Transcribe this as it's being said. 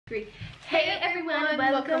3. Hey everyone,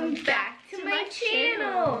 welcome back to my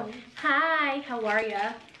channel. Hi, how are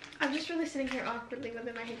ya? I'm just really sitting here awkwardly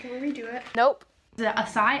within my head. Can we redo it? Nope. The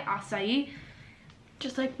aćai.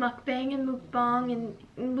 Just like mukbang and mukbang and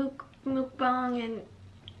mukbang and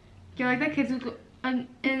You're like that kids who go and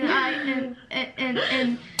I.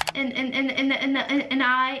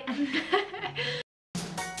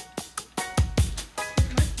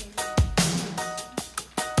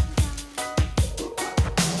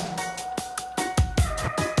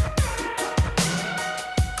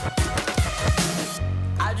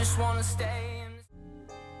 I just wanna stay in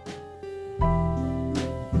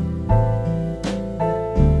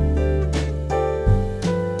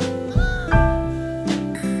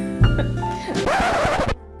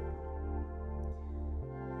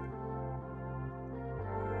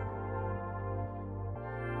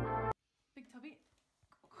Big tubby.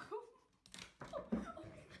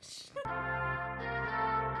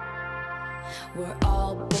 We're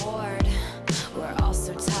all bored. We're all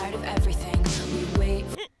so tired of everything. We wait.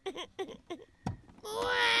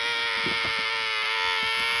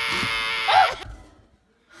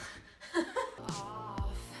 Off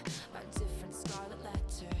by different scarlet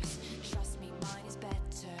letters. Trust me, mine is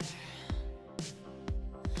better.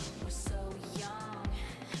 We're so young,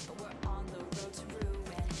 but we're on the road to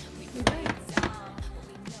ruin. We play dumb, but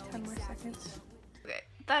we know 10 more exactly. seconds. Okay,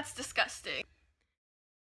 that's disgusting.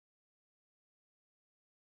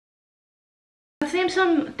 Let's name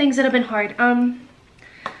some things that have been hard.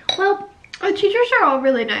 Well, Our teachers are all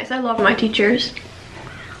really nice. I love my teachers.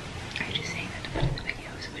 are you just saying that to put in the video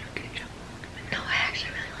so we don't get in trouble? No, I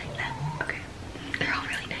actually really like them. Okay. They're all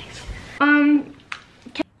really nice.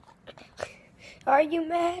 Are you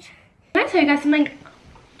mad? Can I tell you guys something?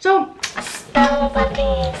 So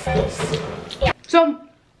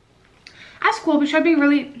at school we try to be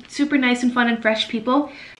really super nice and fun and fresh people.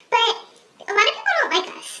 But a lot of people don't like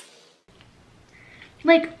us.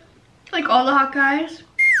 Like all the hot guys,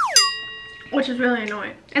 which is really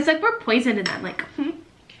annoying. It's like we're poison to them. Like,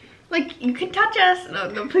 you can touch us. No,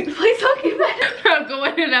 please don't give that. I'm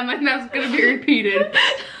going to them and that's gonna be repeated.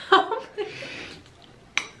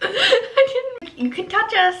 You can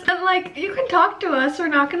touch us and like you can talk to us. We're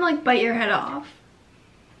not gonna like bite your head off.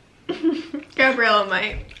 Gabriella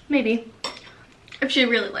might, Maybe. if she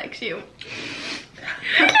really likes you.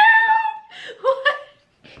 What?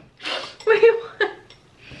 Wait, what?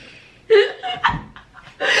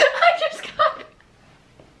 I just got.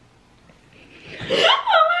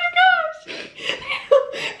 Oh my gosh!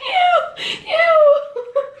 Ew!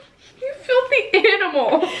 You filthy animal.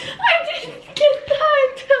 I didn't get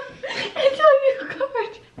that until you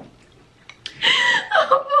covered.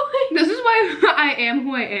 Oh boy! This is why I am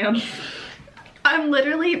who I am. I'm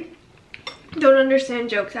literally don't understand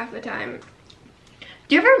jokes half the time.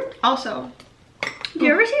 Do you ever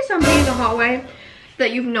see somebody in the hallway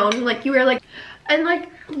that you've known, like you were like, and like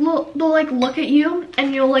they'll like look at you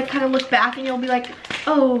and you'll like kind of look back and you'll be like,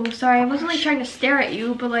 oh sorry, I wasn't like trying to stare at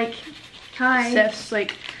you, but like, hi. Sis,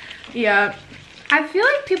 yeah. I feel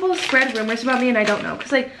like people spread rumors about me and I don't know.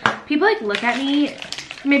 Cause like people like look at me.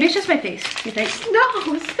 Maybe it's just my face, you think?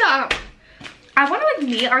 No, stop. I wanna like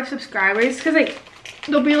meet our subscribers cause like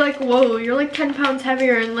They'll be like, whoa, you're like 10 pounds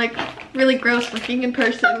heavier and like really gross looking in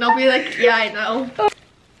person. They'll be like, yeah, I know.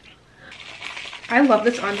 I love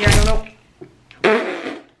this on here, I don't know.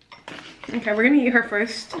 Okay, we're gonna eat her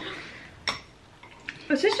first.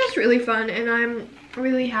 This is just really fun and I'm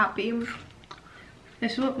really happy.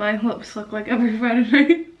 This is what my lips look like every Friday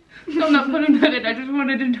night. I'm not putting that in, I just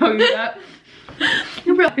wanted to tell you that.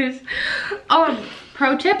 You realize.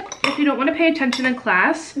 Pro tip, if you don't want to pay attention in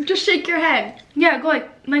class, Just shake your head. yeah, go like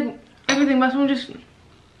everything, but someone just,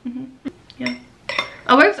 yeah.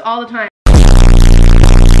 It works all the time.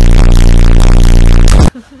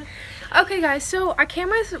 Okay guys, so our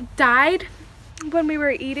cameras died when we were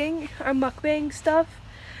eating our mukbang stuff,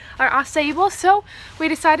 our aćai bowl, so we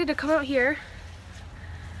decided to come out here.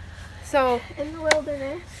 So In the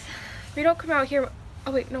wilderness. we don't come out here.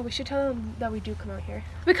 Oh wait, no, we should tell them that we do come out here.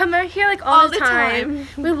 We come out here like all the time.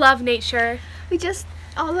 We love nature. We just,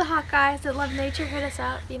 all the hot guys that love nature hit us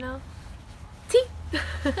up, you know? See?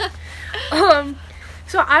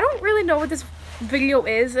 So I don't really know what this video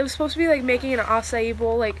is. It was supposed to be like making an aćai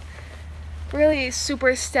bowl, like really super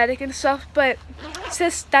aesthetic and stuff, but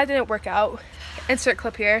since that didn't work out, insert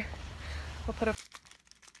clip here. We'll put a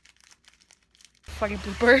fucking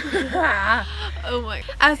blooper. Oh my.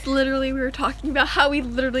 As literally we were talking about how we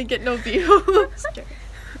literally get no views.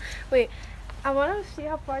 Wait, I want to see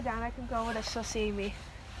how far down I can go when it's still seeing me.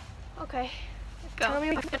 Okay. Go. Tell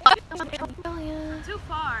me. Too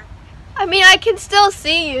far. I mean, I can still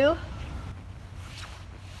see you.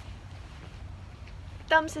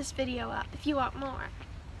 Thumbs this video up if you want more.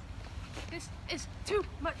 This is too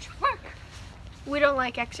much work. We don't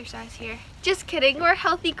like exercise here. Just kidding, we're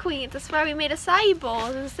healthy queens. That's why we made acai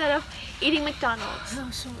bowls instead of eating McDonald's. Oh,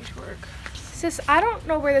 so much work. Sis, I don't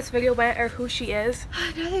know where this video went or who she is,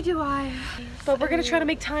 Neither do I. but we're gonna try to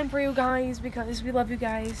make time for you guys because we love you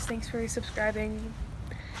guys. Thanks for subscribing.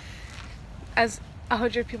 As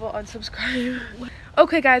 100 people unsubscribe.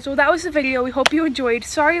 Okay guys, well that was the video. We hope you enjoyed.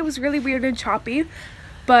 Sorry it was really weird and choppy,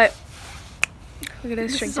 but we're gonna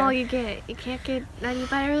This is all you get. You can't get any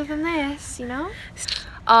better than this, you know?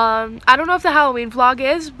 I don't know if the Halloween vlog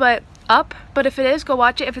is but if it is, go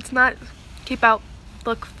watch it. If it's not, keep out,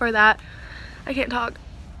 look for that. I can't talk.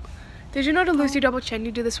 Did you know to lose your double chin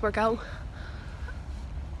you do this workout?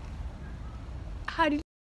 How do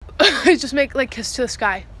you... Just make like kiss to the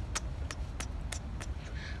sky.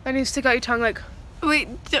 Then you stick out your tongue like... Wait,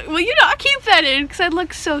 will you not keep that in? Because I'd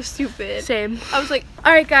look so stupid. Same. I was like...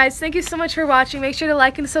 Alright guys, thank you so much for watching. Make sure to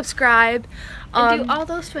like and subscribe. And do all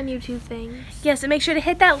those fun YouTube things. Yes, and make sure to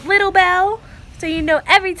hit that little bell so you know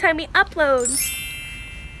every time we upload.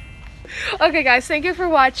 Okay guys, thank you for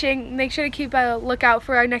watching. Make sure to keep a lookout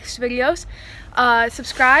for our next videos.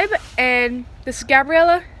 Subscribe, and this is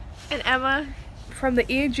Gabriella And Emma from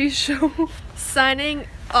the E&G show. signing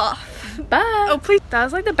off. Bye. Oh, please. That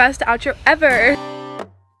was like the best outro ever.